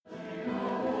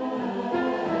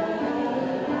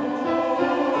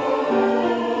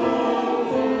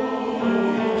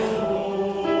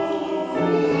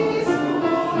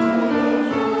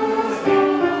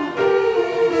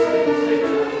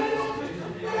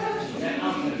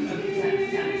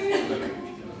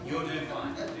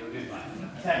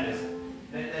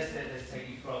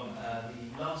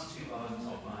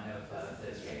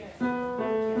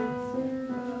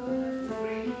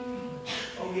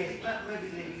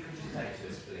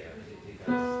impetuous clear. It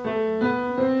does.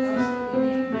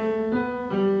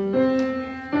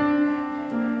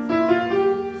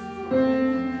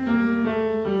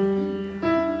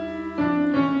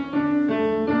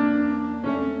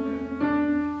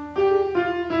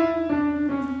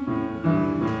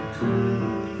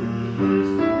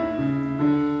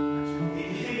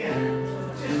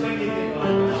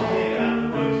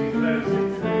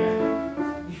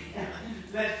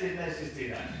 Let's just do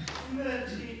that.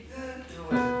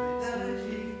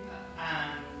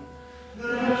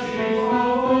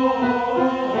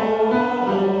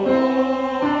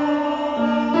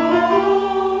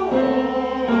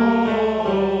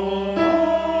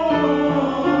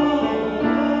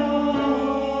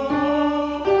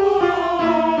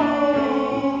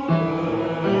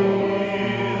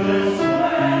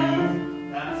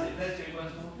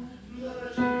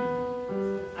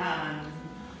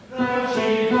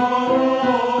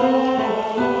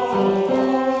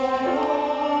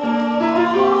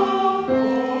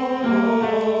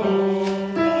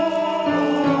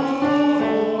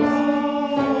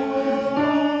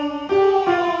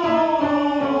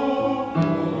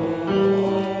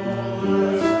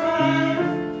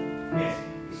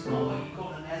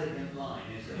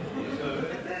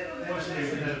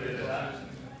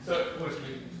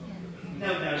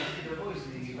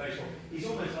 It's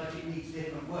almost like it needs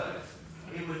different words.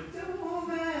 It would double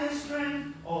their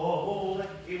strength, or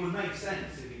it would make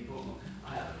sense if you put.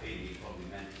 I have a feeling you probably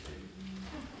meant to.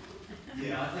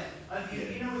 Yeah, I think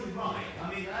you know what you write. I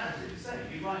mean, as it was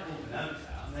saying, you write all the notes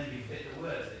out, and then you fit the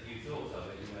words that you thought of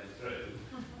as you went through.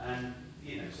 And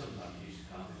you know, sometimes you just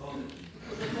can't be bothered.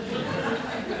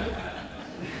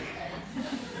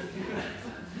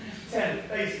 So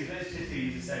basically, let's just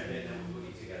use the same bit, and then we'll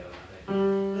put you together. I think.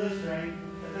 The strength,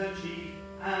 the chief,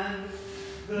 and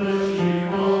the chief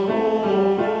of all.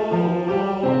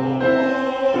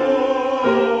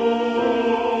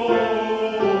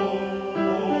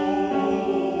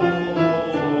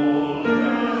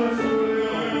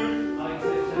 I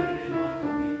said in my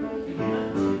copy, if you have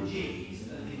two G's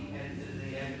at the end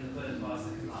of the first bar,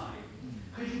 second line,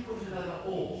 could you put another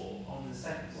or on the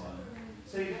second one?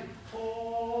 So you go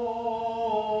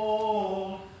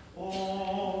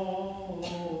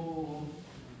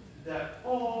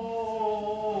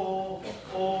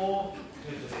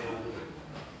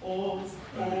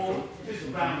just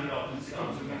round it off and start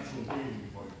to natural breathing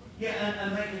point. Yeah, and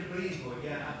make it a breathing point,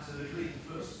 yeah, absolutely. The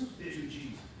first two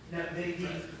G's. Now,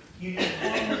 you need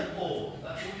one or.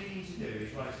 That's all you need to do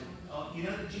is write it. You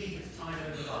know the G that's tied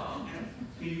over the bar?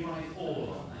 Can you write all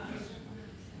on that?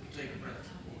 Take a breath.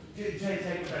 Take a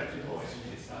breath to voice and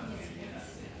just start again. Yeah,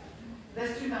 that's it.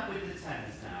 Let's do that with the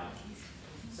tenors now.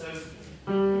 So,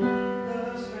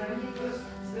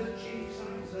 the G,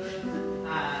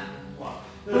 and one.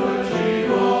 The G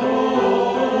of all.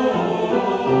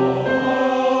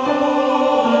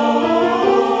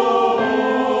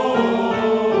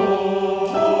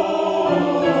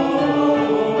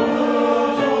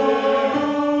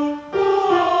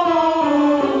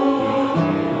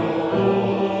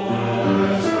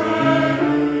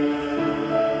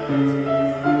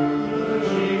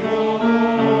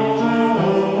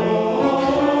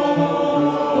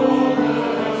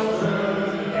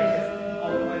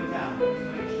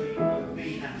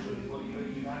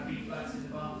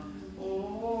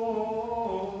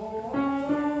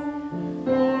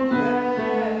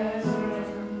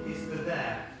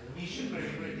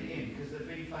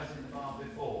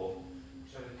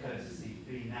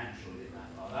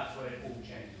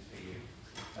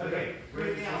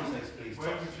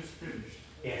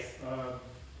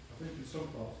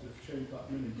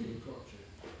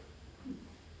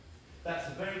 That's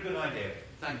a very good idea.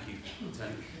 Thank you,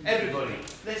 Tony. Everybody,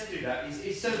 let's do that.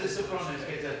 It's so the sopranos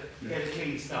get a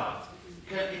clean start.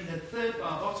 In the third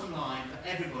bar, bottom line, for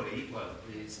everybody, well,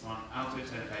 it's on alto,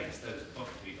 tenor, bass, those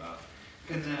bottom three bars,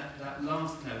 can that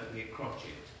last note be a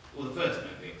crotchet? Or the first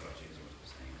note be a crotchet, is what I'm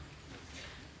saying.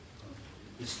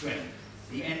 The strength.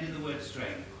 The end of the word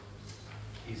strength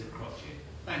is a crotchet.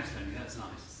 Thanks, Tony, that's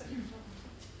nice.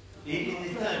 In the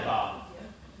third bar,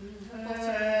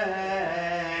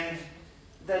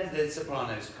 then the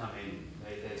sopranos come in,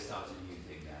 they start a new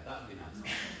thing there. That would be nice.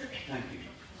 Thank you.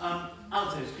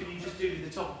 Altos, can you just do the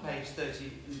top of page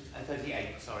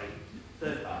 38, sorry,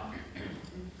 third bar.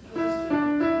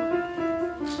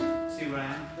 See where I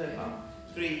am? Third bar.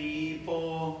 3,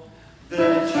 4,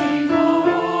 the chief of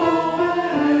all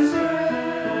the strength.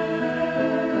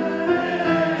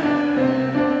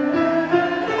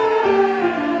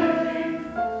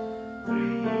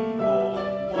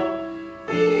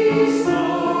 He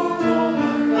smote on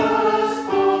the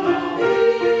firstborn of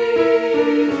Israel.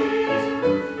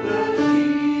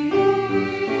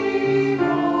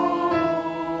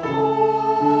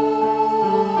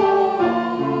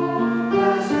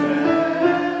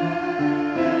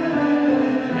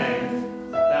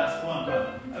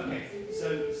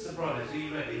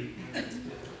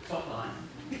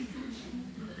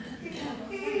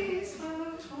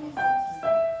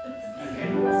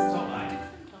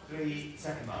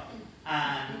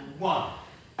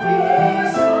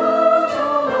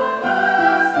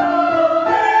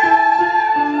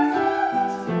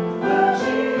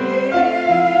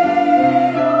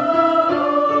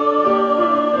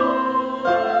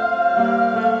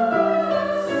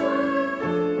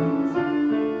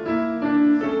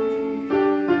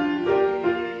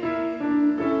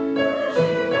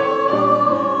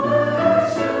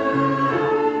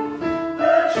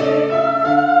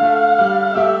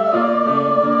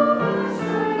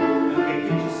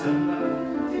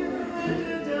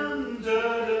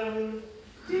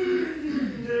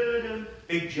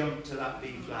 big jump to that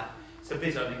B flat. It's a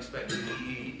bit unexpected.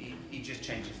 He just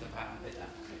changes the pattern a bit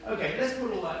now. Okay, let's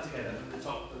put all that together from the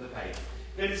top of the page.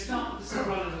 We're going to start with the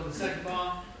sopranos on the second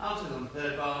bar, altos on the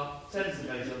third bar, tenors and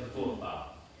bass on the fourth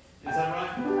bar. Is that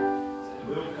right? So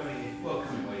we're all coming in. Well,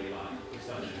 come in where you like. We're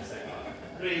starting in the second bar.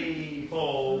 3,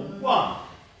 4, 1.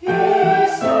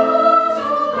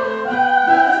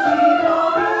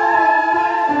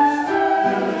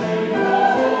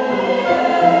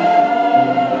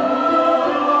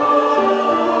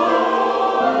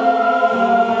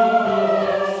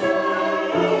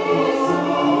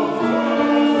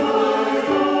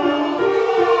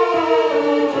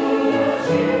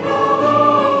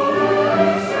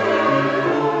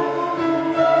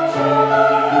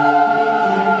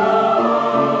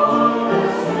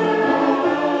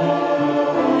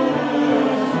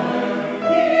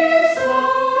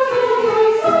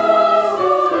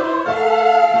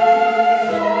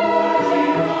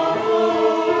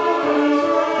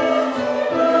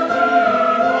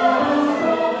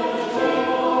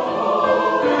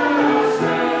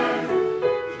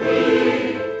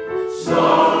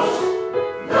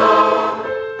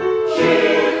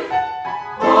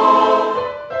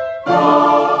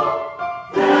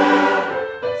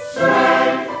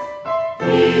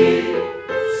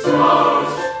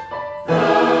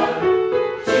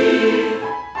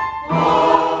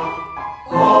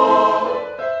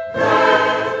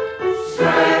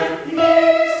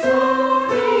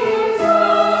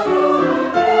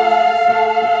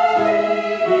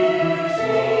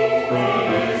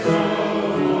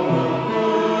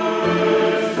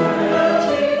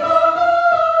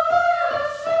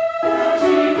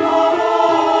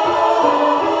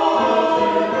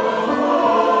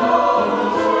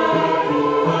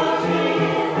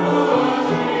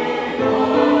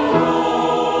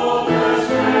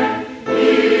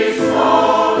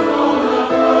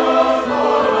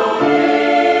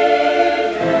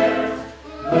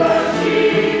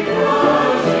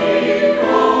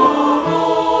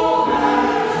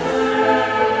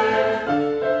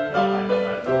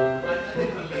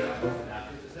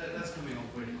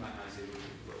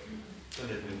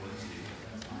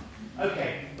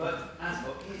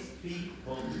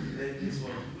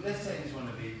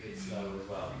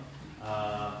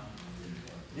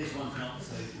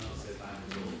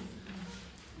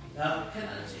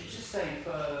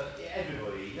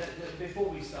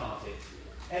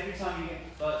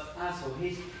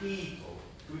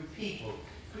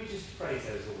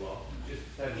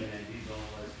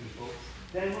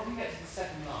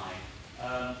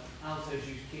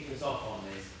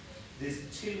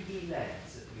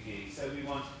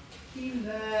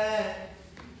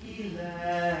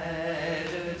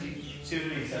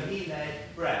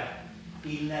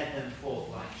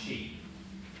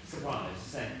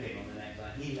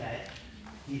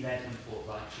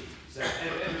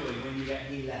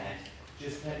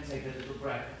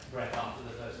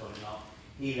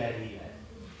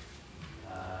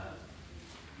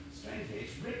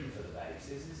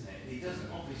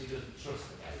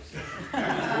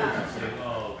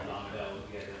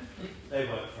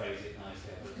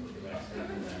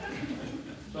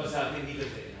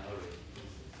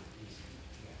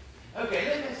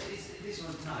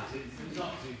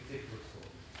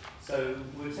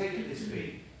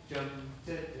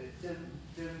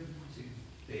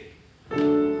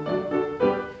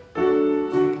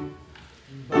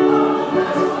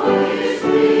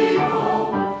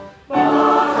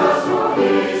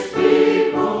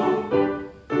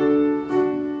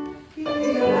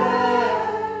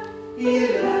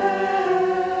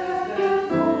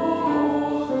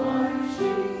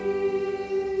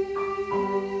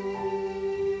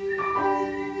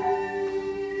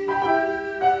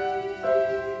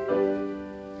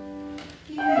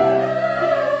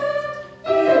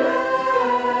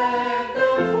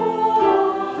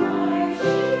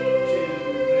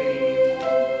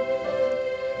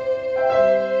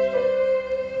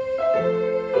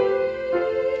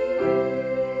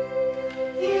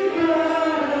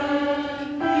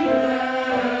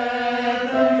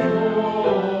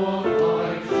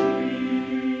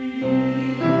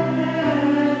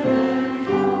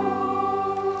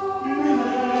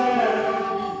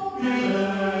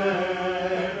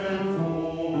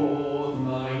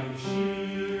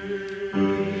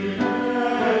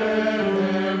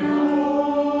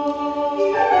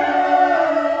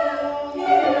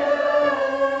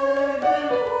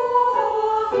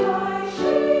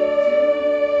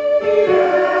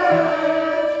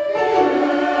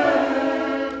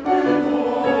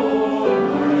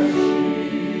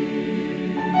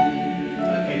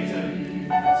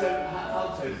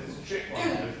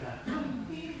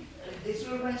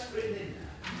 rest written in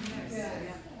there? Yes.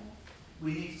 Yeah. We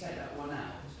need to take that one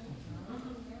out.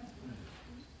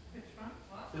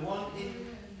 The one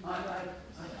in, I've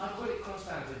got it crossed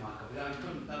out in my copy. I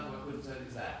couldn't, that's why I couldn't tell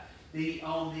it's there.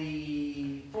 On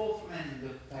the fourth end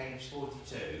of page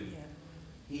 42,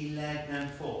 he led them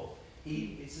forth.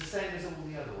 It's the same as all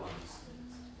the other ones.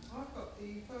 I've got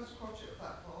the first crotchet of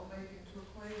that bar made into a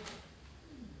quaver.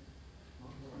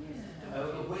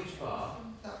 Which bar?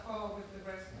 That bar with the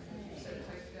rest, you said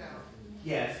take it out.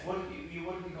 Yes. What have you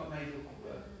got made of?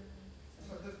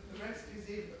 So the rest is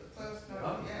in, but the first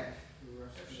note, the F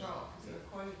sharp, is a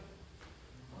quaver.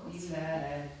 He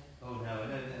led. Oh no,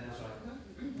 that's right.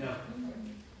 No.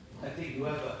 I think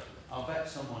I'll bet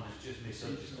someone has just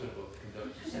misunderstood what the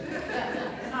conductor said.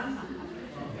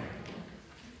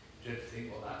 Just think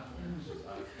what that was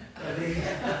like.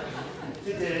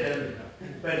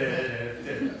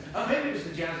 Oh, maybe it was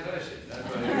the jazz version.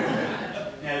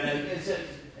 No,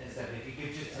 if you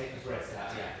could just take the breath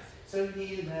out, yeah. So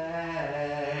he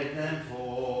led them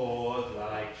forth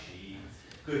like sheep.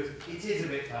 Good. It is a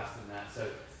bit faster than that, so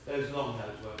those long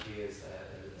notes won't be as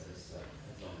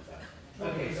long as that.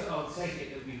 Okay, so I'll take it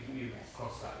that we've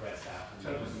crossed that rest out.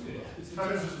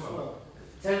 Tones as well.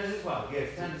 Tones as well,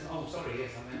 yes. Tones. Oh, sorry,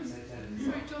 yes, I meant to say tones.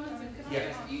 Sorry, Jonathan, can I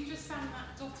Yeah. ask, you just found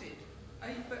that dotted.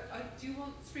 Do you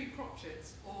want 3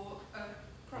 crotchets or a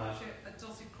crotchet, a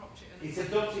dotted crotchet? And It's a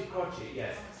dotted crotchet,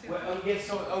 yes.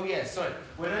 Yes, sorry.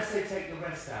 When I say take the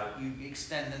rest out, you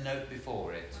extend the note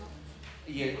before it.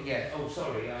 Yeah. Oh,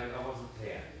 sorry, I wasn't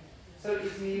clear. So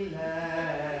it's he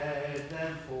led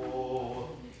them forth.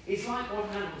 It's like what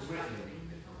Handel's written.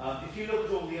 If you look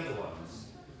at all the other ones,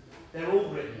 they're all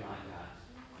written like that.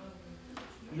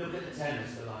 You look at the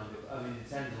tenors, the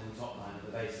tenors on the top line and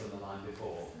the bass on the line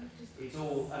before. It's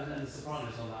all, and the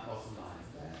sopranos on that bottom line.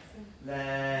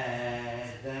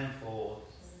 Led them forth.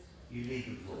 You lead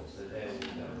them forth, so they're all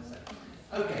the same.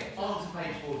 Okay, on to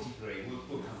page 43.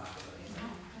 We'll come back to that.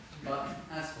 But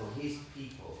as for his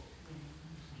people.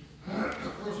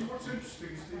 What's interesting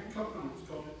is the couple's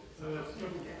got double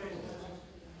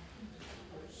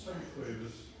same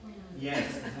quavers. Yes,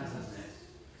 it has, hasn't it?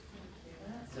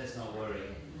 Let's not worry.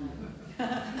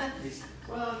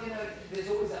 Well, there's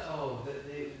always that,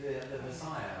 the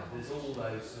Messiah, there's all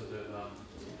those sort of,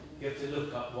 you have to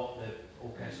look up what the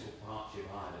orchestral parts you've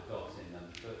hired have got in them,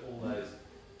 but all those,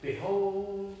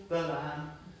 behold the Lamb,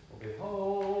 or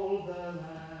behold the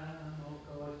Lamb, oh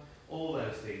God, all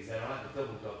those things, they're either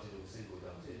double dotted or single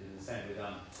dotted, and the same with,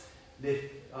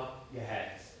 lift up your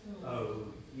heads,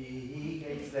 oh, ye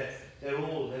gates, they're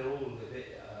all a bit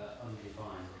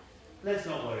undefined. Let's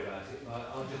not worry about it.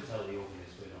 I'll just tell the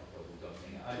organist we're not double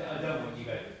dotting it. I don't want you to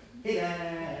go,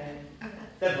 here,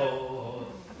 the ball,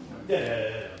 I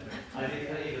think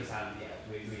it was sound,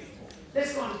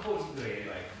 let's go on to 43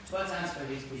 anyway. But as for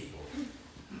his people,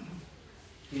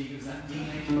 can you give us that D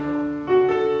major?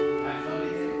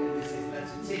 Actually, this is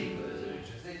letter T for those who are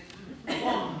interested.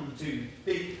 1, 2,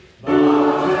 3. But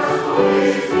as for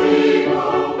his people,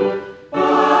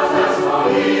 but as for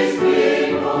his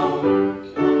people.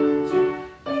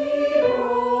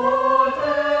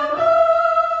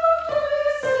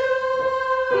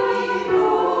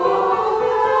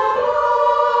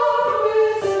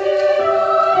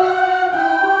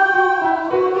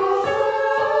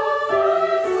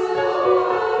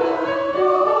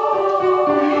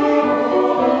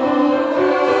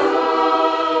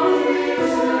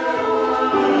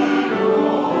 Thank you.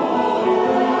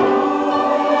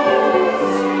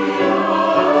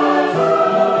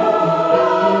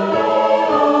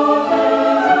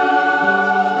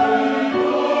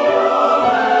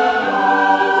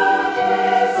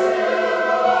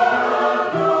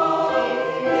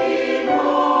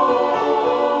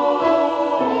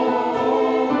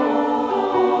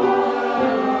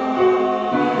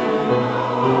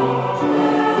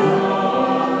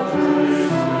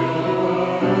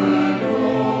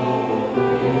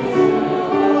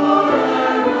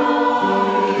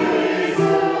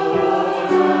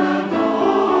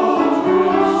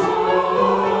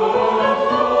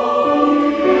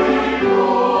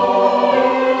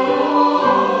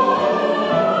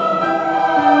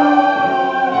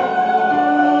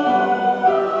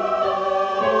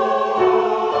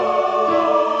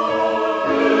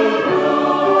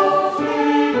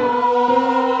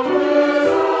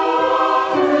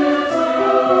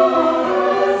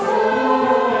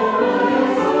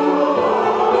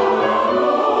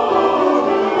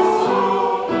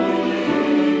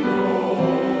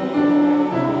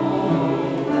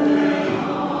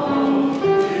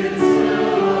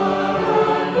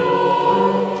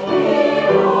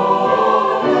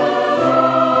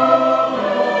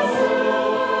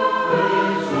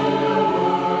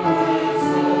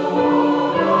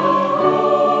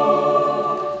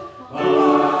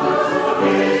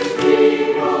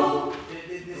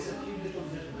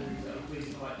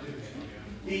 quite doing it.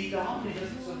 The harmony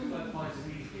doesn't sort of flow quite as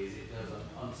easily as it does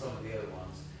on some of the other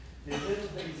ones. There's little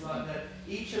things like that.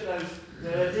 Each of those,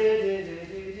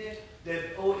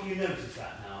 you notice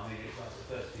that now. I mean, it's like the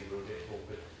first few were a bit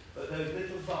awkward, but those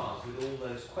little bars with all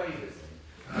those quavers in.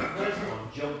 The first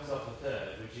one jumps off a third,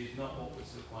 which is not what we're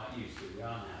sort of quite used to. We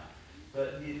are now,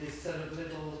 but this sort of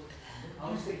little. I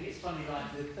always think it's funny,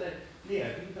 like the third. Leo,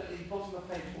 if you've got the bottom of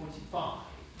page 45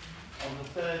 on the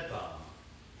third bar.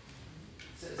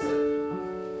 Yes.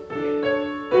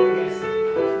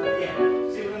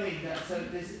 See what I mean? So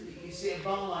you see a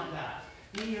bar like that.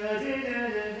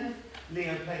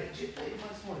 Leo, play it. Just play it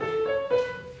once more.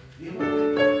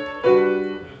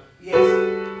 Yes.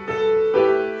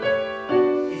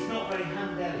 It's not very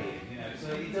Handelian, so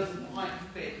it doesn't quite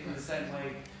fit in the same way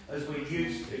as we're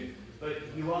used to. But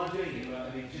you are doing it,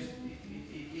 right? I mean, just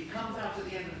it comes out at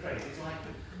the end of the phrase. It's like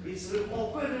it's sort of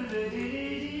more.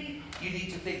 You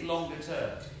need to think longer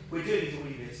term. We're doing it a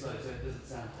wee bit slow, so it doesn't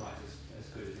sound quite as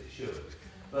good as it should.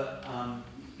 But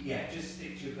just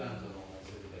stick to your guns on all those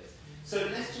little bits. So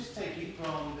let's just take it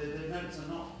from the notes are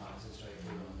not quite so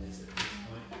straightforward on this at this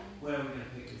point. Where are we going to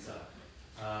pick this up?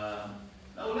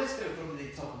 Let's go from the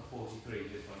top of 43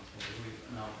 just once more,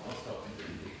 and I'll stop in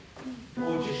the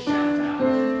or just shout out.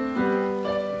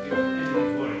 If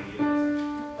anything's worrying you,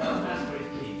 as for his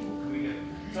people, can we go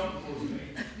top of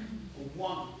 43?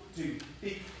 1, 2,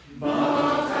 3.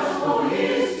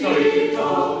 Sorry,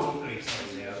 top of 43. Sorry,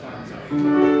 Leo. Sorry.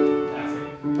 That's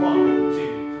it. 1,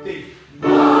 2, 3.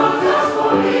 Martyrs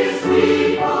for his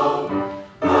people.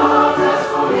 Martyrs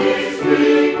for his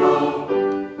people.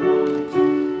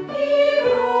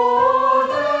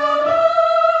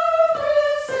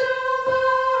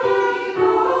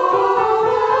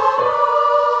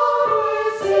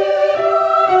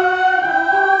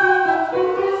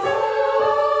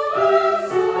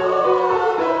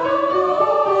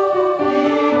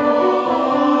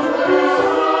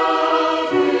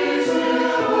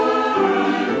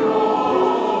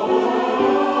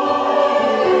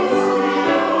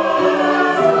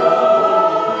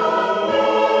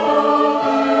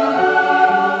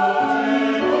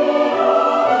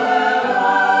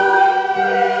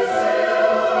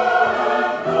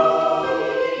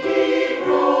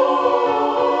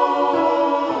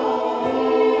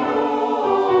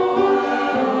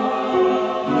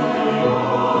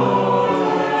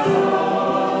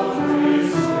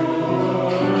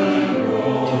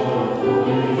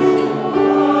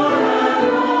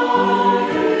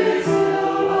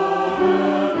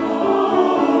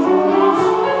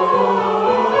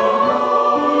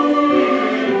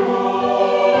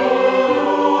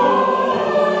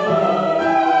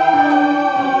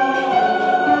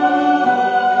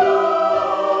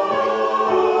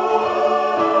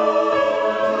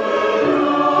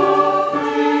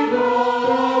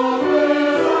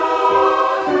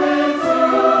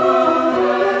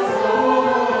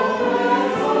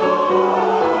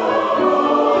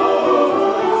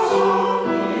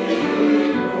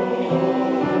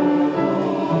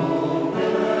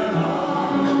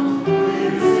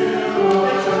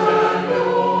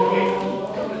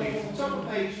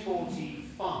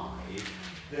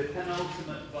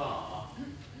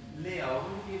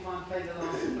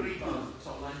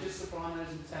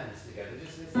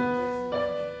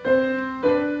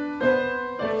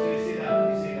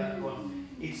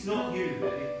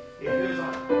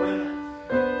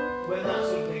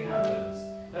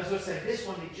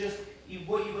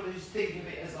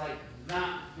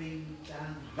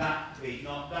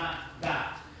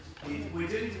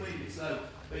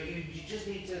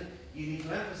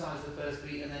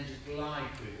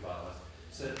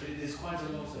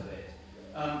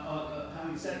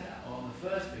 Having said that, on the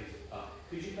first piece,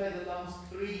 could you play the last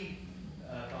 3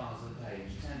 bars of the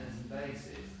page, tenors and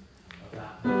basses of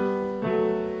that?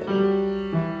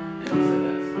 So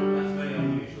that's very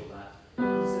unusual. That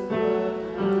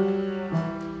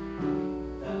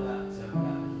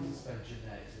suspension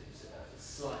there is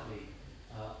slightly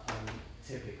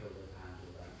untypical of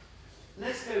Handel.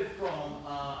 Let's go from.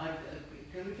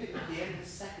 Can we pick up the end of the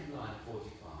second line of 45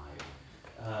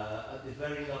 at the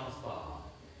very last bar?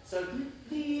 So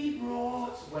he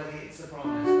brought where the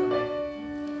sopranos come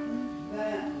in.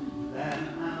 Then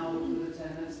out with the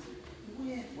tenors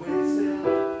with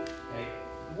silver. Okay,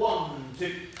 1,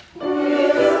 2. Oh,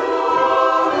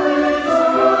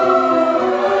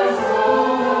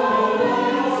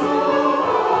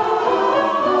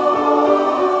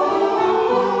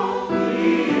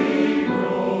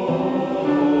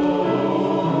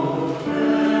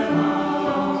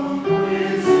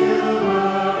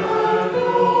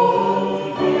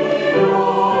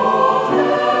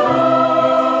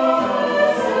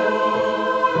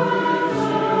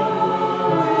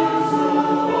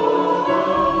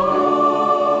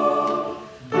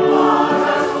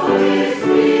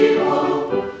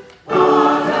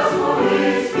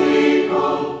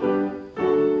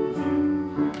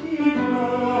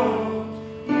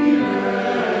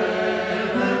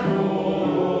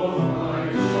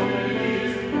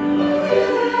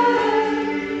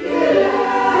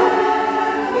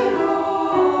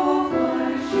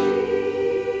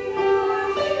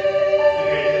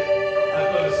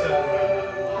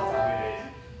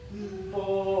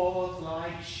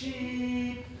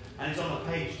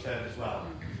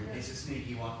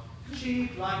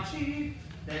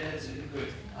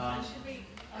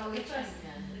 Oh, the first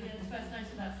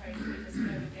note of that phrase, we just go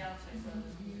with the altos rather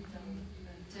than you've done.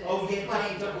 Oh,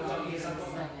 yeah, double done. Yes, I've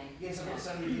got that. Yes, I've got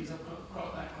so many things. I've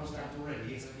got that crossed out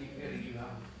already. Yes, I keep feeling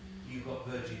you've got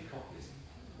virgin copies.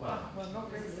 Well,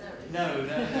 not necessarily. no.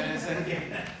 So,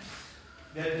 yeah.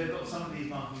 They've got some of these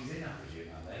markings in, I presume,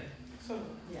 have they?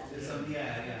 Yeah. There's some,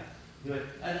 yeah. Good.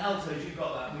 And altos, you've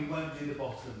got that. We won't do the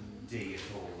bottom D at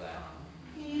all there.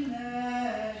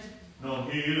 He-led. Not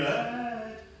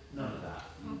he-led. None of that.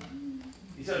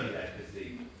 It's only there because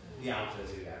the altos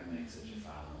who don't make such a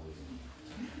foul noise.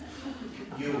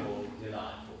 You're all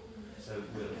delightful. So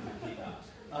we'll keep that.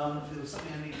 There was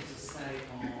something I needed to say. I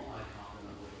can't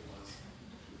remember what it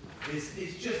was.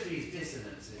 It's just these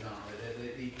dissonances, aren't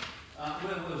they?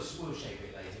 We'll shape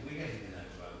it later. We're getting the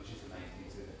notes right, which is the main thing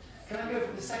to do. Can I go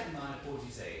from the second line of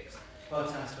 46?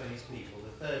 But as for his people,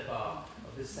 the third bar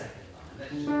of the second line.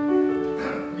 Let's just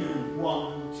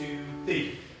 1, 2,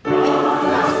 3. But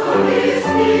as for his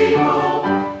people,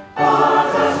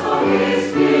 but as for his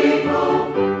people.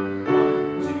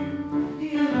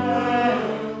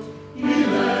 1, 2, he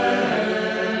led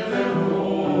them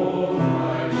forth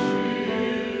like sheep.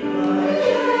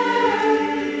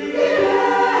 He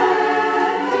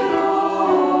led them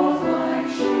forth like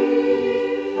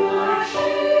sheep, like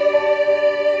sheep.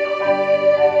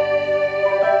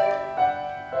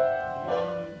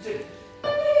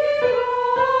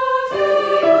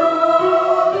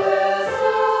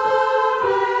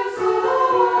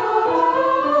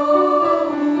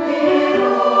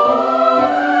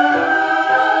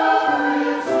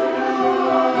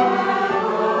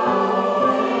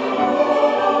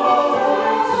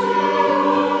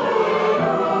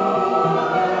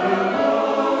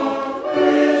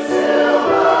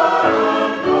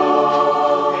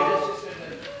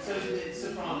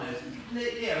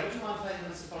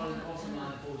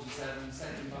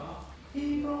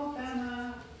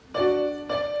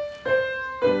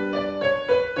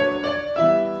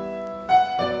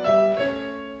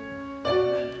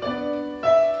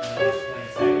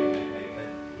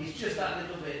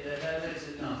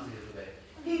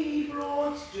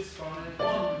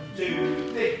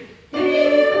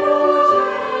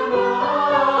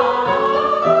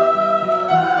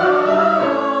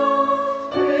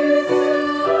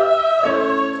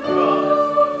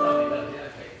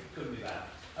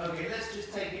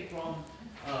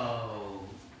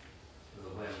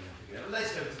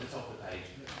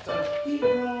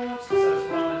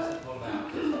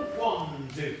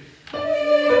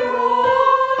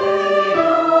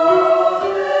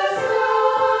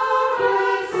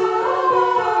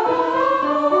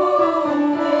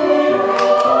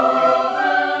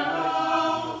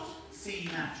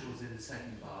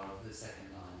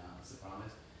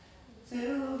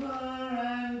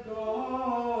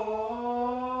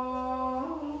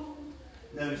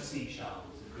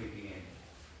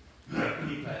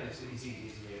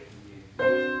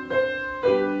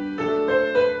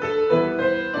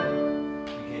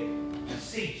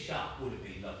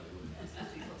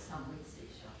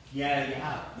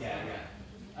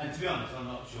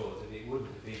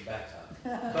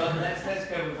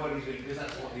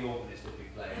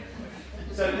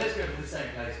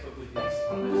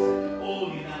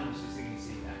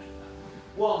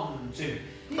 1, 2.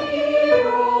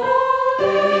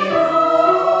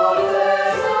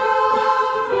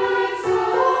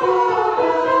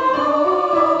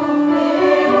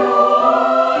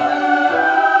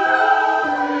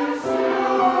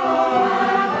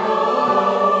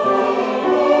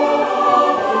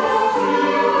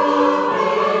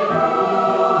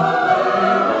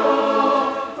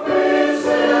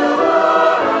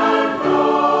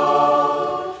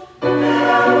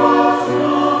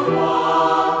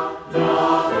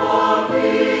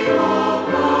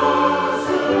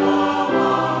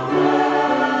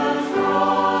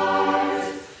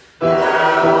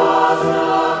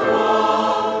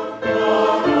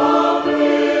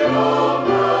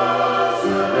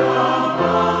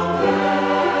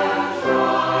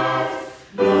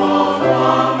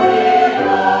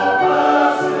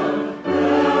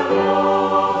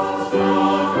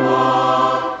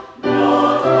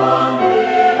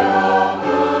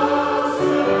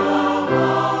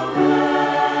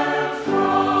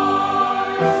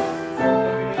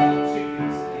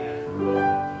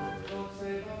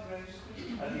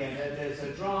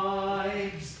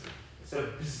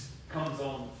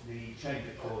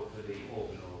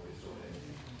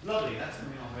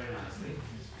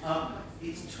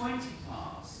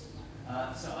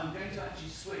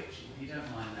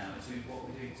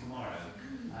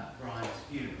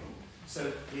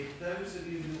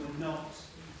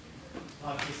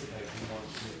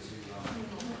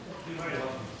 You're very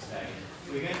welcome.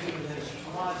 we're going to do the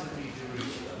Shahs of New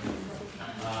Jerusalem,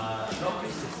 not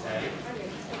Christmas Day,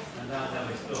 and that's how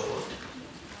it's called.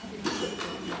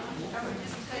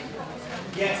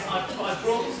 Yes, I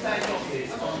brought the stage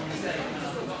office on the stage, and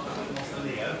I forgot to put them on for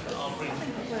Leo, but I'll bring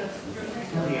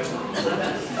Leo. And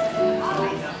that's, I'll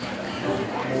leave that.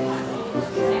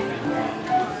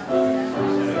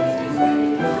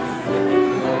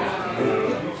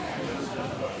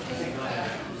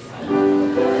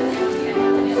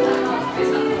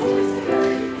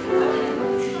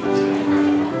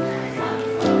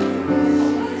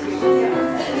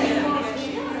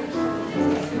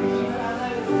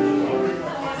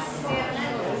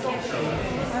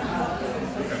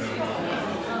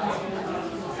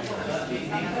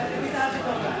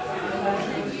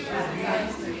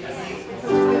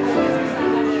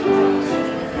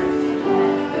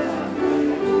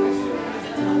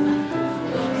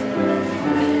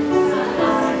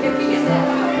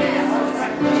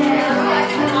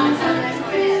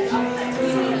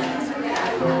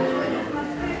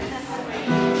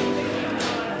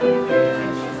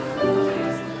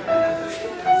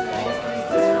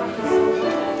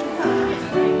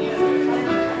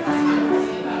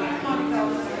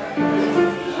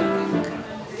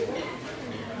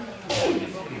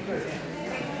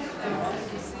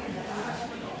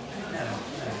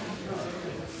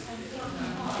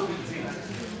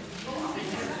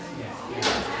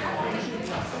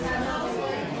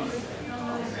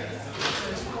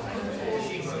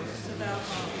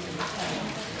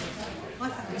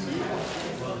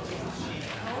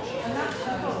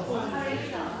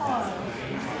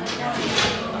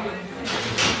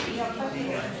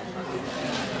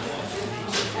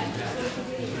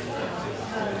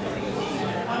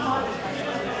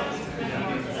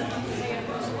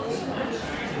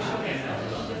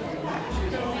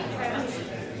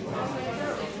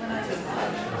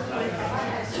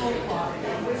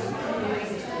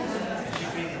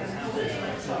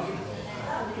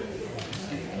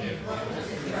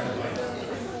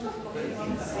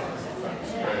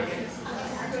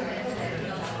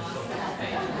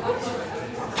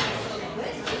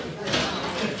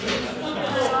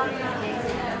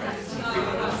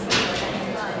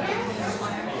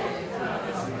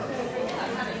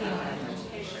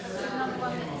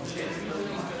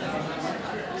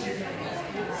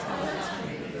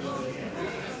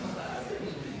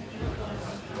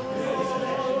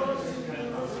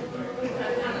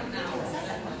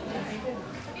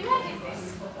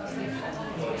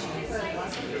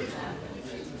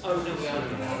 Oh, no, we are.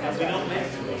 We're not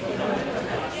meant to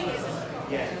be.